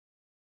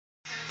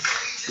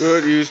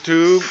Good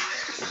YouTube.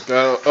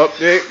 Got an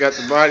update. Got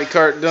the body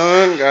cart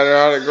done. Got it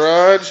out of the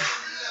garage.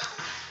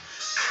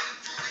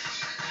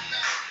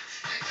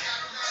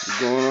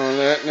 Going on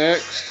that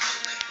next.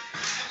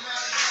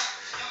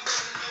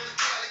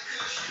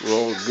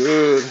 Rolled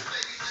good.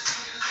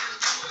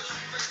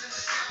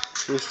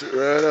 Pushed it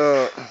right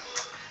up.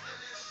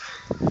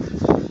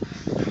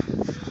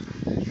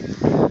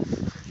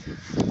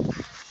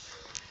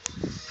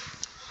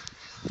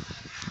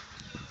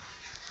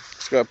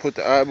 Just gotta put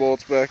the eye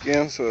bolts back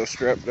in so it's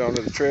strapped down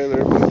to the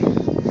trailer.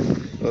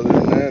 But other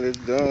than that, it's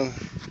done.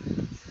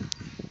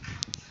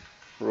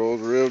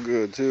 Rolled real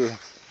good too.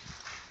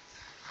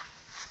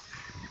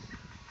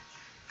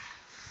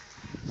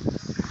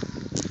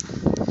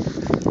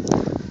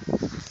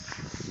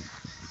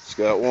 It's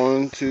got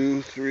 1,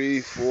 2,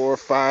 3, 4,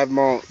 5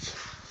 mounts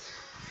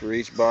for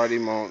each body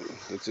mount.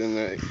 It's in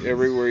the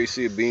everywhere you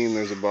see a beam,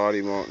 there's a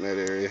body mount in that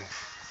area.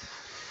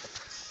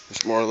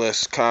 It's more or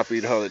less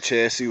copied how the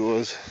chassis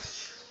was.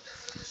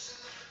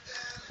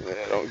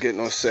 I don't get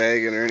no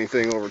sagging or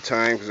anything over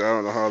time because I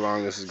don't know how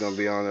long this is going to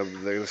be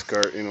on this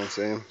cart, you know what I'm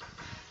saying?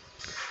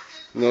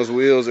 And those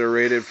wheels are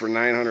rated for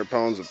 900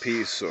 pounds a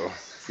piece, so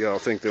y'all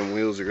think them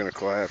wheels are going to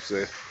collapse,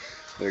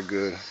 they're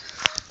good.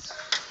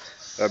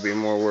 I'd be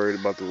more worried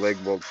about the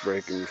leg bolts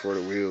breaking before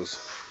the wheels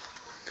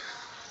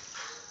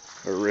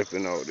are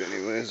ripping out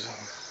anyways.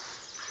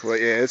 But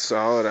yeah, it's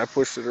solid. I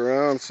pushed it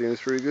around, seems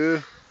pretty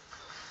good.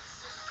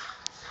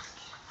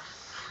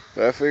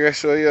 But I figure I'd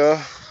show y'all.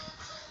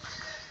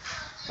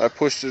 I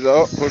pushed it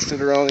out, pushed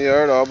it around the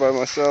yard all by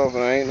myself,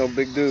 and I ain't no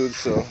big dude,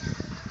 so.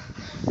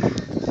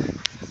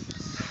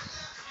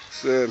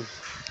 Said,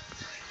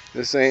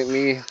 this ain't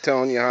me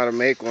telling you how to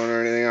make one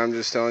or anything, I'm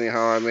just telling you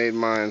how I made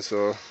mine,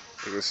 so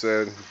like I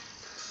said,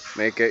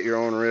 make at your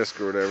own risk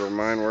or whatever.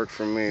 Mine worked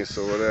for me,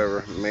 so whatever.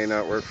 It may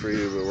not work for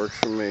you, but it works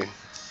for me.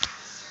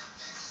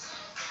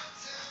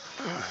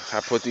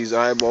 I put these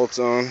eye bolts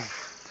on.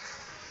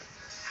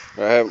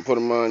 I haven't put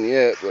them on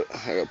yet, but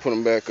I gotta put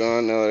them back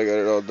on now that I got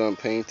it all done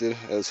painted.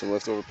 I had some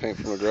leftover paint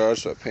from the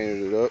garage, so I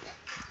painted it up.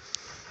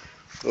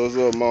 Those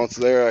little mounts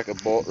there, I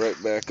could bolt right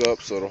back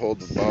up, so it'll hold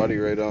the body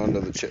right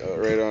onto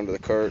the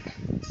cart.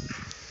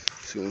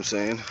 See what I'm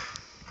saying?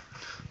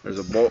 There's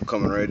a bolt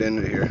coming right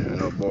into here, and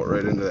it'll bolt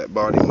right into that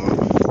body mount.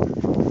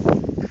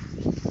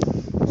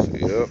 So,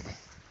 yep.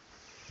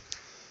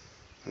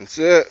 That's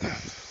it.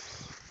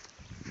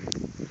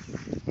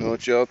 You know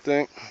what y'all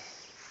think?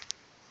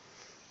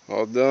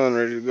 All done,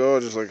 ready to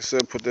go. Just like I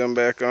said, put them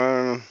back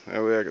on.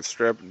 That way I can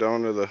strap it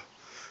down to the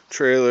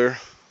trailer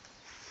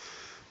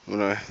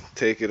when I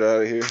take it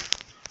out of here.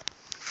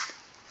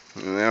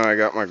 And now I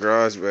got my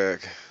garage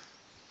back.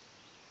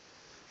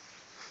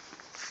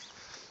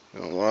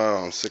 Oh, wow,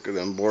 I'm sick of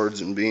them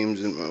boards and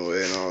beams in my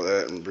way and all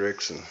that, and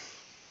bricks and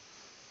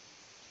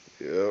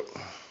yep.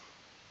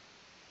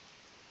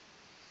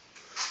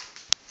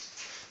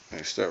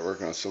 I start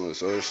working on some of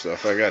this other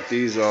stuff. I got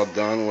these all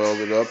done,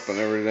 welded up and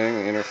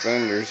everything, inner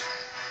fenders,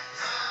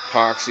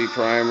 epoxy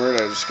primered.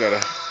 I just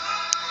gotta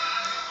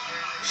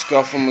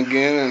scuff them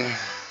again and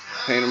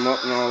paint them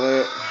up and all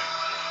that.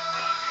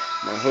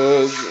 My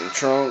hoods and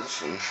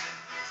trunks and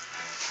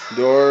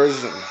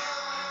doors and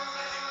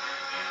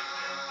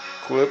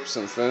clips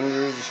and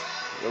fenders,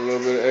 a little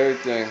bit of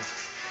everything.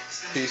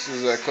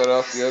 Pieces I cut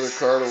off the other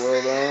car to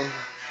weld on.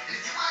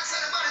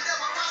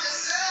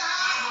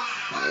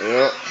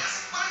 Yep.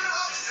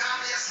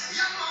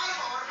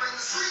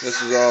 This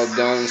is all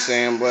done,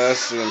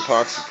 sandblasted and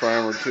epoxy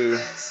primer too.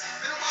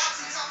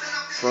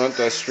 Front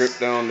I stripped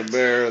down to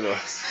bare the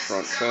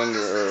front fender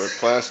or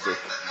plastic.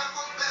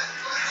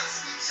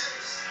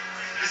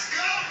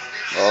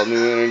 All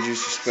new energy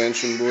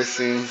suspension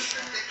bushings.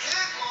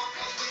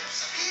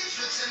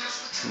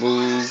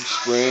 Moved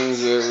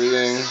springs,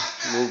 everything.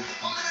 Moved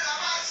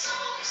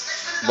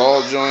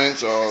ball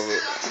joints, all of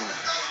it.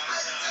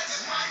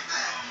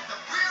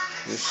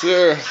 Yes,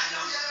 sir.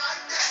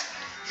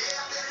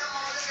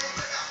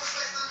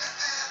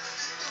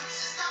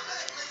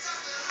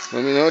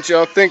 Let me know what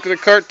y'all think of the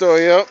cart though.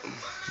 Yep.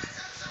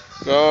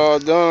 It's all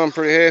done. I'm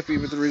pretty happy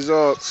with the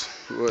results.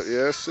 But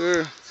yes,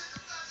 sir.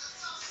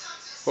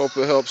 Hope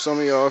it helps some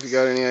of y'all if you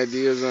got any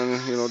ideas on,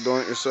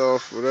 doing it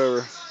yourself,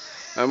 whatever.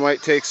 I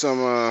might take some,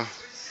 my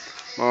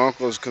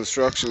uncle's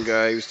construction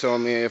guy, he was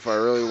telling me if I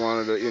really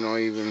wanted to,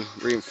 even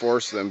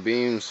reinforce them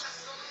beams,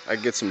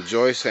 I'd get some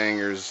joist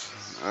hangers,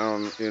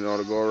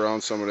 to go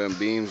around some of them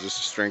beams just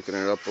to strengthen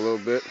it up a little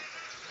bit.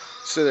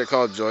 So they're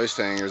called joist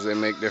hangers. They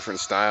make different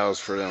styles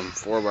for them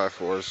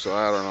 4x4s, so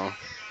I don't know.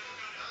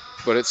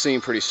 But it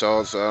seemed pretty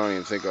solid, so I don't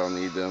even think I'll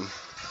need them.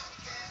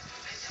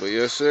 But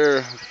yes,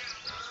 sir.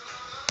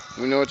 Let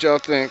me know what y'all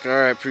think.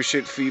 Alright,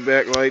 appreciate the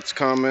feedback, likes,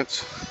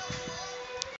 comments.